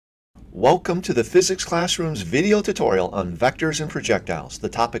Welcome to the Physics Classroom's video tutorial on vectors and projectiles. The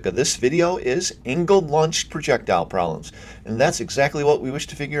topic of this video is angled launched projectile problems. And that's exactly what we wish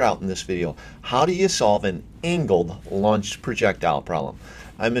to figure out in this video. How do you solve an angled launched projectile problem?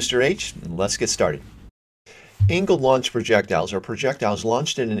 I'm Mr. H, and let's get started. Angled launched projectiles are projectiles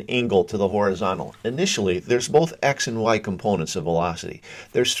launched at an angle to the horizontal. Initially, there's both x and y components of velocity.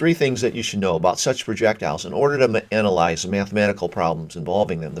 There's three things that you should know about such projectiles in order to analyze mathematical problems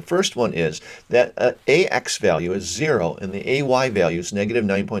involving them. The first one is that ax value is 0 and the ay value is negative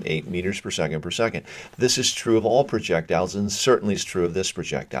 9.8 meters per second. This is true of all projectiles and certainly is true of this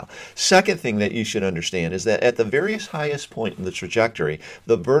projectile. Second thing that you should understand is that at the very highest point in the trajectory,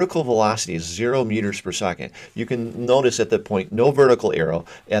 the vertical velocity is 0 meters per second. You can notice at that point no vertical arrow.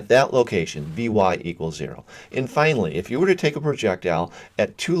 At that location, Vy equals 0. And finally, if you were to take a projectile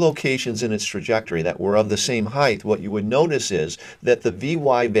at two locations in its trajectory that were of the same height, what you would notice is that the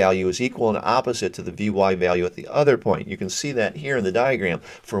Vy value is equal and opposite to the Vy value at the other point. You can see that here in the diagram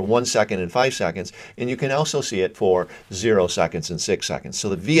for 1 second and 5 seconds, and you can also see it for 0 seconds and 6 seconds.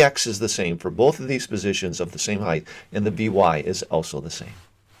 So the Vx is the same for both of these positions of the same height, and the Vy is also the same.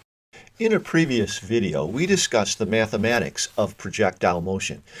 In a previous video, we discussed the mathematics of projectile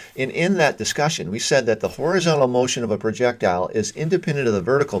motion. And in that discussion, we said that the horizontal motion of a projectile is independent of the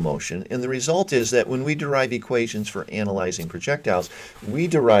vertical motion, and the result is that when we derive equations for analyzing projectiles, we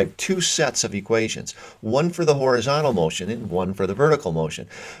derive two sets of equations, one for the horizontal motion and one for the vertical motion.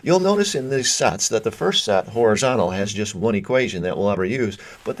 You'll notice in these sets that the first set, horizontal, has just one equation that we'll ever use,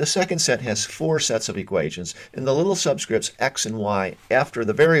 but the second set has four sets of equations, and the little subscripts x and y after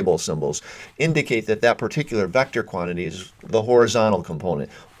the variable symbols indicate that that particular vector quantity is the horizontal component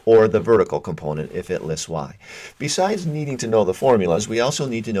or the vertical component if it lists y. Besides needing to know the formulas, we also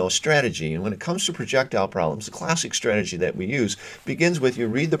need to know a strategy. And when it comes to projectile problems, the classic strategy that we use begins with you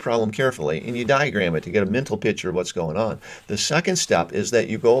read the problem carefully and you diagram it to get a mental picture of what's going on. The second step is that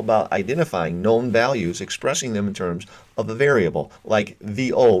you go about identifying known values, expressing them in terms of a variable, like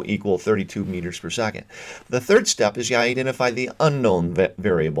VO equal 32 meters per second. The third step is you identify the unknown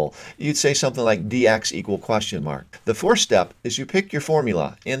variable. You'd say something like dx equal question mark. The fourth step is you pick your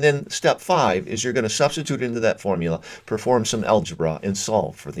formula, and then step 5 is you're going to substitute into that formula, perform some algebra, and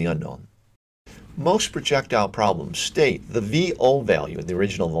solve for the unknown. Most projectile problems state the VO value, the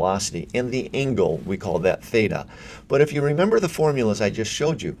original velocity, and the angle, we call that theta. But if you remember the formulas I just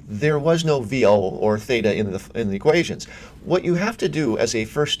showed you, there was no VO or theta in the equations. What you have to do as a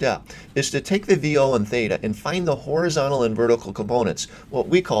first step is to take the VO and theta and find the horizontal and vertical components, what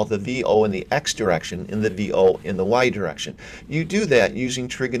we call the VO in the x direction and the VO in the y direction. You do that using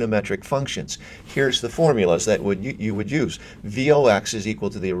trigonometric functions. Here's the formulas that you would use. Vox is equal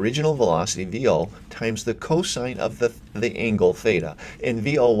to the original velocity, VO, times the cosine of the angle theta, and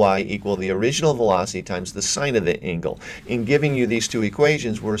VOY equal the original velocity times the sine of the angle. In giving you these two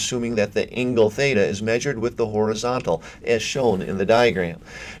equations, we're assuming that the angle theta is measured with the horizontal as shown in the diagram.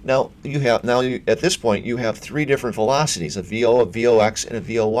 Now at this point you have three different velocities, a VO, a VOX, and a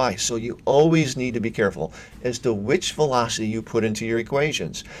VOY, so you always need to be careful as to which velocity you put into your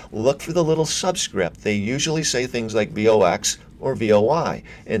equations. Look for the little subscript. They usually say things like VOX or VOY,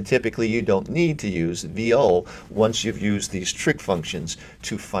 and typically you don't need to use VO once you've used these trig functions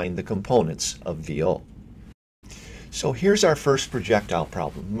to find the components of VO. So here's our first projectile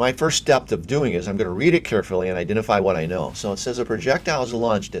problem. My first step of doing is I'm going to read it carefully and identify what I know. So it says a projectile is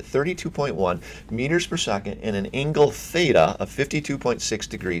launched at 32.1 meters per second in an angle theta of 52.6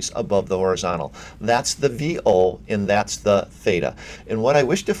 degrees above the horizontal. That's the VO and that's the theta. And what I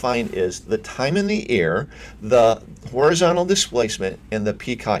wish to find is the time in the air, the horizontal displacement, and the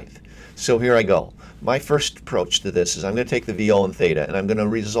peak height. So here I go. My first approach to this is I'm going to take the VO and theta and I'm going to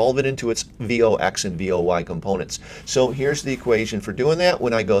resolve it into its VOX and VOY components. So here's the equation for doing that.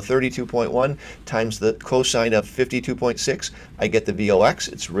 When I go 32.1 times the cosine of 52.6, I get the VOX.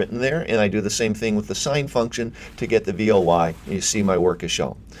 It's written there, and I do the same thing with the sine function to get the VOY. You see my work is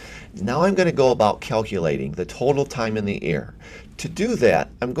shown. Now I'm going to go about calculating the total time in the air. To do that,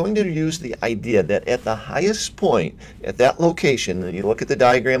 I'm going to use the idea that at the highest point, at that location, and you look at the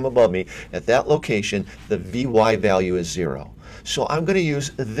diagram above me, at that location, the Vy value is 0. So I'm going to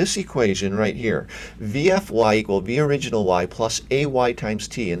use this equation right here. Vfy equal V original y plus ay times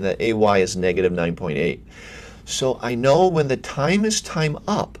t, and the ay is negative 9.8. So I know when the time is time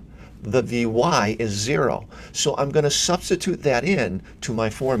up, the Vy is 0. So I'm going to substitute that in to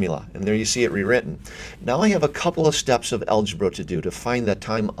my formula. And there you see it rewritten. Now I have a couple of steps of algebra to do to find the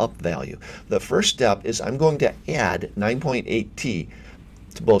time up value. The first step is I'm going to add 9.8t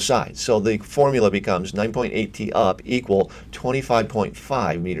to both sides. So the formula becomes 9.8 t up equal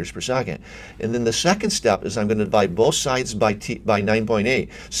 25.5 meters per second. And then the second step is I'm going to divide both sides by 9.8.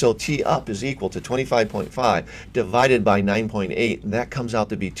 So t up is equal to 25.5 divided by 9.8, and that comes out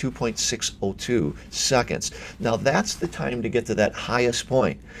to be 2.602 seconds. Now that's the time to get to that highest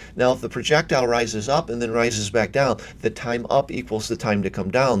point. Now if the projectile rises up and then rises back down, the time up equals the time to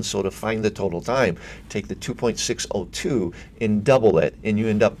come down. So to find the total time, take the 2.602 and double it, and you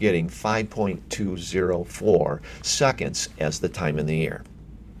end up getting 5.204 seconds as the time in the air.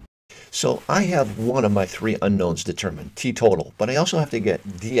 So I have one of my three unknowns determined, t total, but I also have to get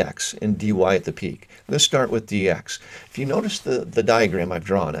dx and dy at the peak. Let's start with dx. If you notice the diagram I've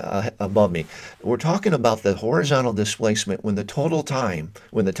drawn above me, we're talking about the horizontal displacement when the time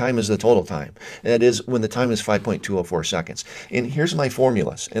is the total time. That is, when the time is 5.204 seconds. And here's my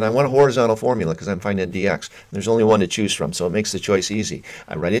formulas, and I want a horizontal formula because I'm finding dx. There's only one to choose from, so it makes the choice easy.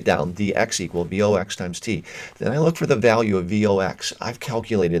 I write it down, dx equal vox times t. Then I look for the value of vox. I've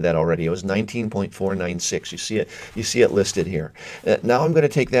calculated that already. It was 19.496. You see it listed here. Now I'm going to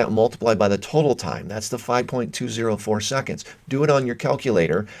take that and multiply by the total time. That's the 5.204 seconds. Do it on your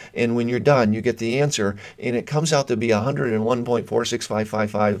calculator, and when you're done, you get the answer, and it comes out to be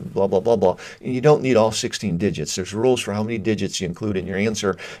 101.46555, blah, blah, blah, blah. And you don't need all 16 digits. There's rules for how many digits you include in your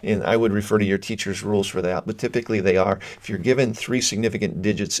answer, and I would refer to your teacher's rules for that, but typically they are, if you're given 3 significant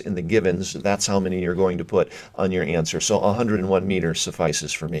digits in the givens, that's how many you're going to put on your answer. So 101 meters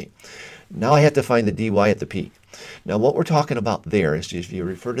suffices for me. Now I have to find the dy at the peak. Now what we're talking about there is, if you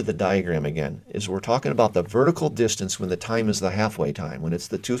refer to the diagram again, is we're talking about the vertical distance when the time is the halfway time, when it's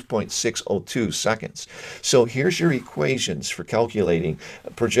the 2.602 seconds. So here's your equations for calculating,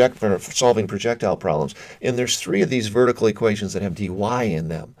 for solving projectile problems. And there's 3 of these vertical equations that have dy in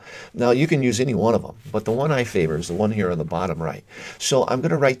them. Now you can use any one of them, but the one I favor is the one here on the bottom right. So I'm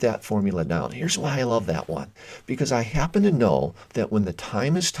going to write that formula down. Here's why I love that one. Because I happen to know that when the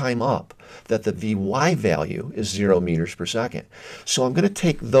time is time up, that the Vy value is 0 meters per second. So I'm going to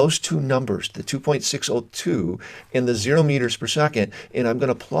take those two numbers, the 2.602 and the 0 meters per second, and I'm going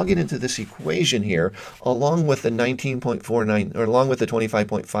to plug it into this equation here along with the 19.49, or along with the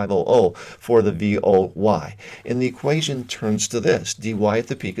 25.500 for the Voy. And the equation turns to this. Dy at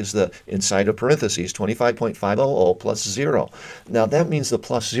the peak is the, inside of parentheses, 25.500 plus 0. Now that means the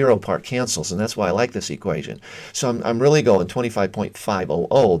plus 0 part cancels, and that's why I like this equation. So I'm really going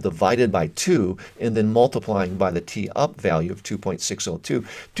 25.500 divided by 2 and then multiplying by the t up value of 2.602.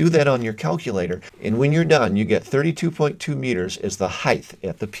 Do that on your calculator, and when you're done, you get 32.2 meters as the height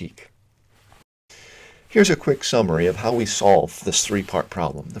at the peak. Here's a quick summary of how we solve this 3-part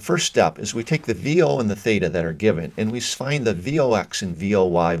problem. The first step is we take the VO and the theta that are given, and we find the VOX and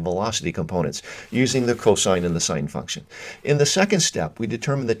VOY velocity components using the cosine and the sine function. In the second step, we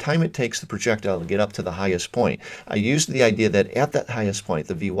determine the time it takes the projectile to get up to the highest point. I used the idea that at that highest point,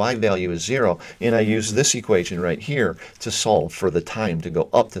 the Vy value is 0, and I use this equation right here to solve for the time to go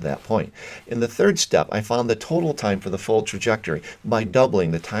up to that point. In the third step, I found the total time for the full trajectory by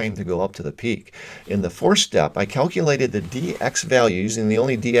doubling the time to go up to the peak. In the fourth step, I calculated the dx value using the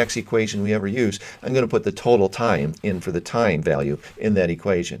only dx equation we ever use. I'm going to put the total time in for the time value in that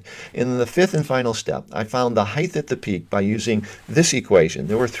equation. In the fifth and final step, I found the height at the peak by using this equation.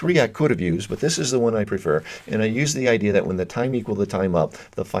 There were 3 I could have used, but this is the one I prefer. And I used the idea that when the time equal the time up,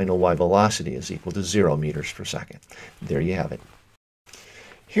 the final y velocity is equal to 0 meters per second. There you have it.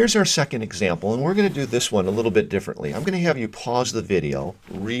 Here's our second example, and we're going to do this one a little bit differently. I'm going to have you pause the video,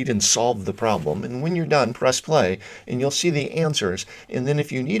 read and solve the problem, and when you're done, press play, and you'll see the answers. And then if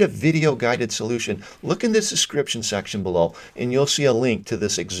you need a video-guided solution, look in this description section below, and you'll see a link to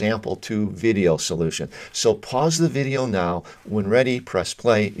this example 2 video solution. So pause the video now. When ready, press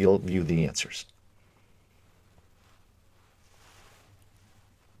play. You'll view the answers.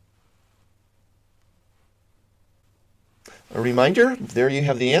 A reminder, there you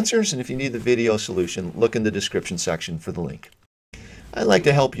have the answers, and if you need the video solution, look in the description section for the link. I'd like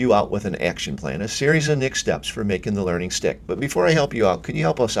to help you out with an action plan, a series of next steps for making the learning stick. But before I help you out, could you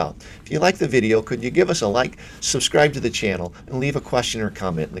help us out? If you like the video, could you give us a like, subscribe to the channel, and leave a question or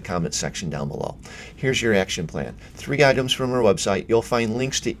comment in the comment section down below. Here's your action plan. 3 items from our website. You'll find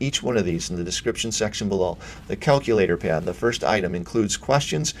links to each one of these in the description section below. The calculator pad, the first item, includes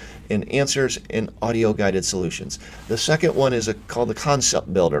questions and answers and audio guided solutions. The second one is called the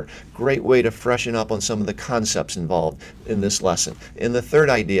concept builder. Great way to freshen up on some of the concepts involved in this lesson. And the third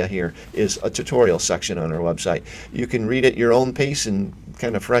idea here is a tutorial section on our website. You can read at your own pace and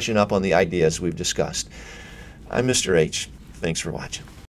kind of freshen up on the ideas we've discussed. I'm Mr. H. Thanks for watching.